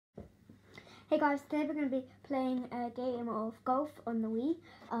Hey guys, today we're going to be playing a game of golf on the Wii.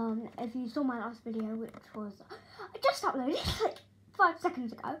 If you saw my last video, which was I just uploaded like 5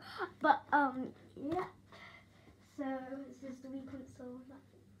 seconds ago, but yeah. So this is the Wii console.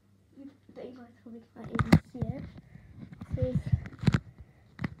 But you guys probably can't even see it. Please,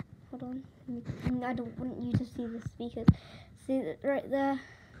 hold on. I don't want you to see the speakers. See it right there.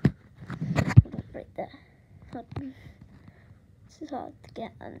 Right there. Hold on. This is hard to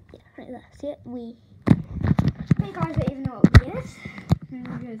get, yeah, right there. See it? Wii. You guys don't even know what Wii is.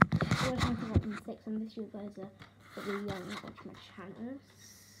 Because I was thinking about mistakes on this. You guys are probably young and watch my channel.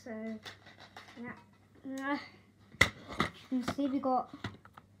 So, yeah. You can see we got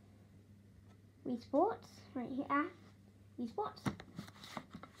Wii Sports right here. Wii Sports.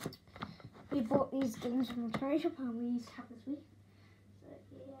 We bought these games from the charity shop and we used to have this Wii. So,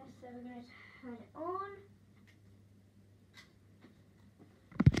 yeah, so we're going to turn it on.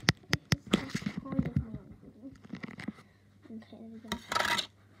 Okay, there we go.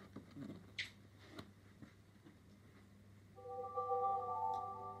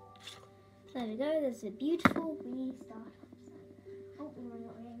 There we go, there's a beautiful Wii startup. Oh, we're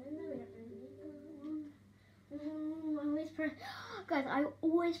not I always press, guys, I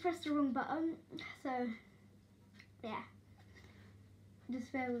always press the wrong button, so, yeah.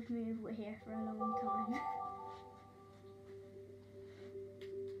 Just bear with me if we're here for a long time.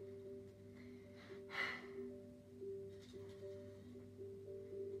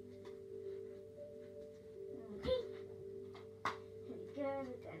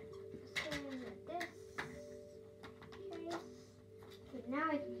 Now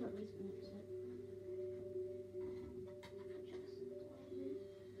I can put these music.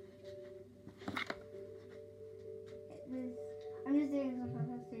 I'm just doing this on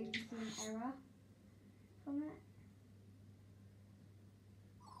purpose so you can see an error from it.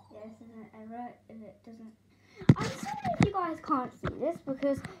 Yeah, this is an error if it doesn't. I'm sorry if you guys can't see this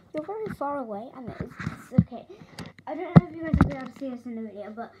because you're very far away and it's okay. I don't know if you guys will be able to see this in the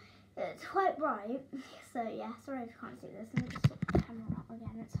video, but it's quite bright. So yeah, sorry if you can't see this. Let me just sort the camera out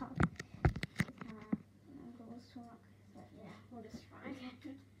again. It's hard. But yeah, we'll just try again.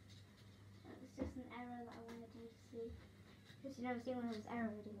 It's just an error that I wanted you to see. Because you never see one of those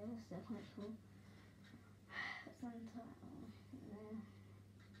error videos, so quite cool. It's on top. Yeah.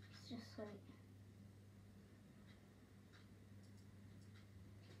 It's just like.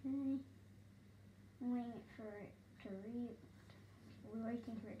 Okay. I'm waiting for it to read. We're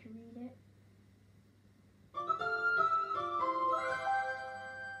waiting for it to read it.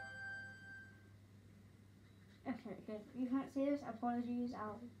 Okay, good. You can't see this? Apologies.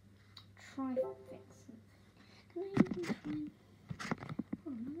 I'll try to fix it. Can I even try?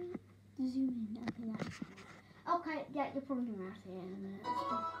 Zoom in. Okay, that. Okay, yeah, you're probably going to see it in a minute. I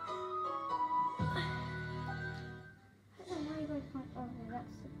don't know why you guys can't. Oh, yeah,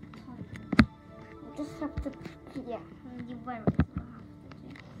 that's the time. We'll just have to. Yeah, you very well have to do.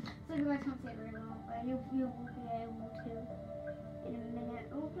 So you guys can't see it very well, but you will be able to in a minute.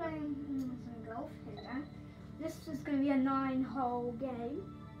 We're playing some golf here. This is going to be a 9-hole game.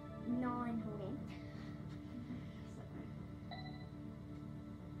 9-hole game.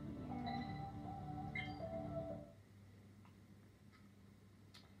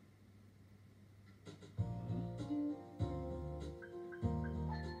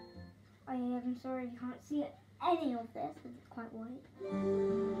 I'm sorry you can't see any of this because it's quite white.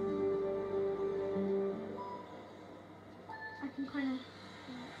 I can kind of.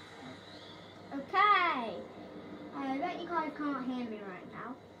 Okay! I bet you guys can't hear me right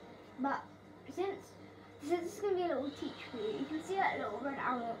now, but since this is going to be a little teach for you, you can see that little red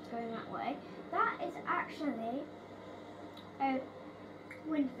arrow that's going that way. That is actually a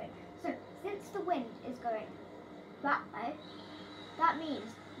wind thing. So since the wind is going that way, that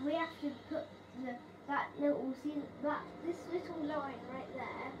means we have to put this little line right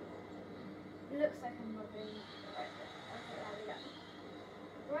there. It looks like I'm rubbing right there. Okay, there we go.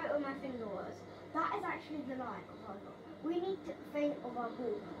 Right where my finger was. That is actually the line of our ball. We need to face of our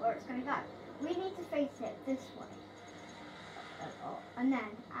ball where it's going to go. We need to face it this way. And now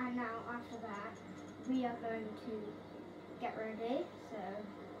after that, we are going to get ready. So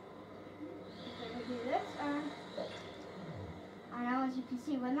we're going to do this. And now, as you can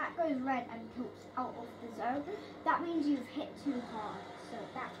see, when that goes red and tilts out of the zone, that means you've hit too hard. So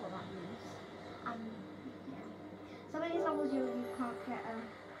that's what that means. Yeah. Some of these levels you can't get a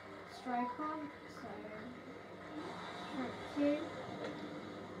strike on. So strike 2. There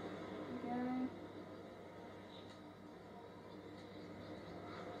we go.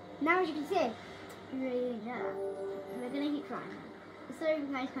 Now, as you can see, we're gonna keep trying. So you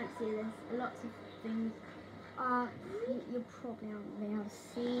guys can't see this. Lots of things you probably aren't going to be able to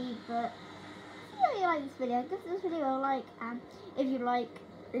see, but if you like this video, give this video a like, and if you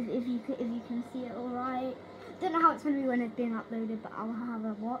can see it alright. Don't know how it's going to be when it's being uploaded, but I'll have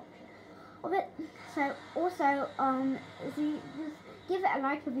a watch of it. So also just give it a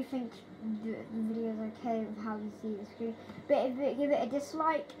like if you think the video is okay with how you see the screen. But give it a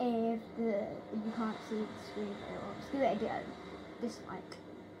dislike if you can't see the screen very well. Just give it a dislike.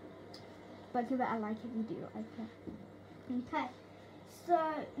 But give it a like if you do like it. Okay. So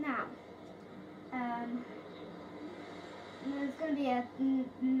now there's going to be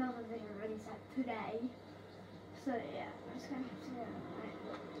another video released today. So yeah, I'm just going to have to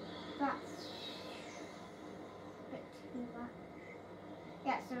that's a bit too much.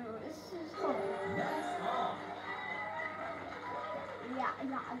 Yeah, so this is cool. Yeah, I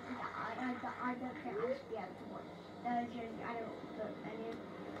don't think I should be able to watch Journey. I don't put any.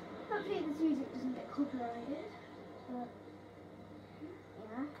 Hopefully this music doesn't get copyrighted. But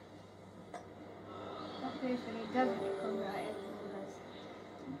yeah. Hopefully this video doesn't get copyrighted because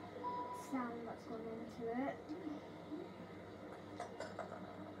the sound that's gone into it.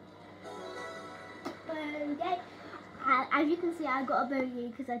 Okay. As you can see, I got a bogey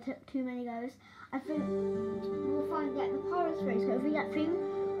because I took too many goes. I think we'll finally get the power spray. So if we get 3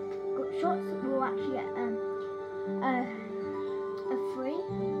 shots, we'll actually get a free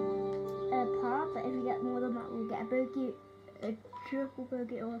power. But if we get more than that, we'll get a bogey, a triple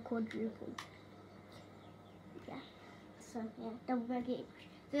bogey, or a quadruple. Yeah. So yeah, double bogey.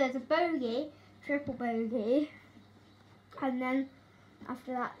 So there's a bogey, triple bogey, and then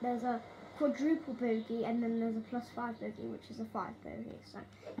after that there's a quadruple bogey, and then there's a +5 bogey, which is a 5 bogey. So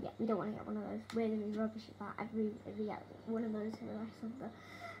yeah, we don't want to get one of those. We're going to be rubbish at that if we get one of those for the rest of the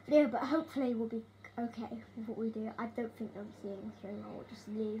video, but hopefully we'll be okay with what we do. I don't think they'll be seeing us very well. We'll just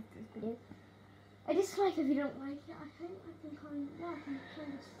leave this video. A dislike if you don't like it. I think I can kind of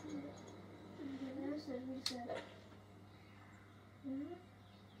see it. So we just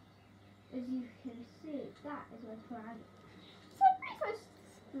as you can see, that is my flag. So pretty close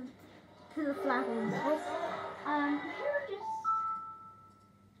to the flag on this. Here are just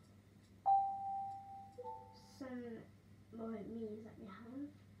some more memes that we have.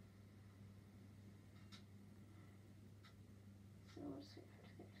 So I'll just wait for it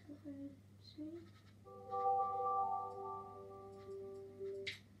to get to the home screen.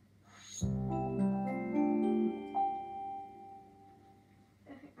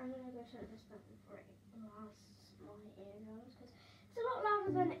 Okay, I'm gonna go turn this down before it blasts my eardrums because it's a lot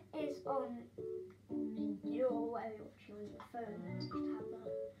louder than it is on your whatever you're watching on your phone or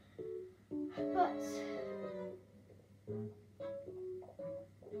tablet. But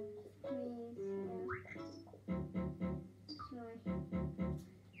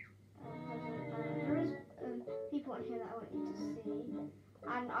there is people on here that I want you to see,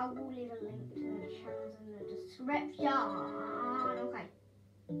 and I will leave a link to their channels in the description. Okay.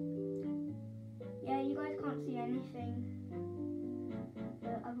 Yeah, you guys can't see anything,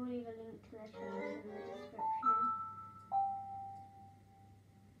 but I will leave a link to their channels in the description.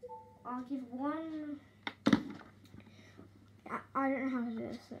 I'll give one. I don't know how to do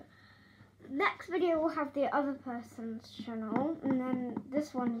this. So next video will have the other person's channel, and then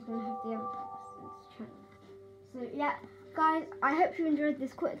this one is going to have the other person's channel. So yeah, guys, I hope you enjoyed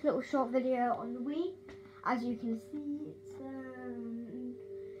this quick little short video on the Wii. As you can see, it's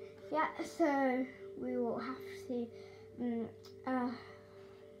yeah. So we will have to we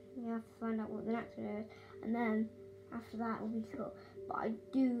have to find out what the next video is, and then after that will be cool.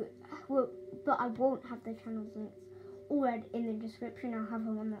 But I won't have the channels links already in the description. I'll have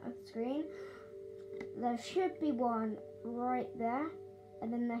them on the screen. There should be one right there,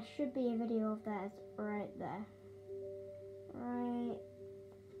 and then there should be a video of theirs right there. Right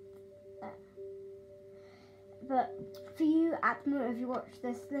there. But for you at the moment, if you watch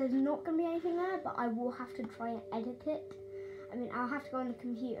this, there's not going to be anything there, but I will have to try and edit it. I mean, I'll have to go on the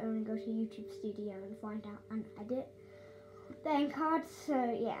computer and go to YouTube Studio and find out and edit the end cards. So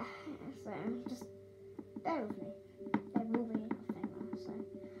yeah, so just bear with me. There will be a thing there. So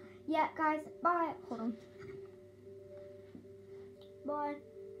yeah, guys, bye. Hold on. Bye.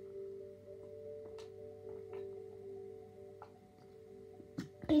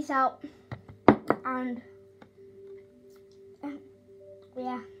 Peace out. And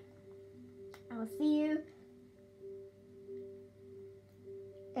yeah, I will see you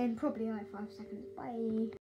in probably like 5 seconds. Bye.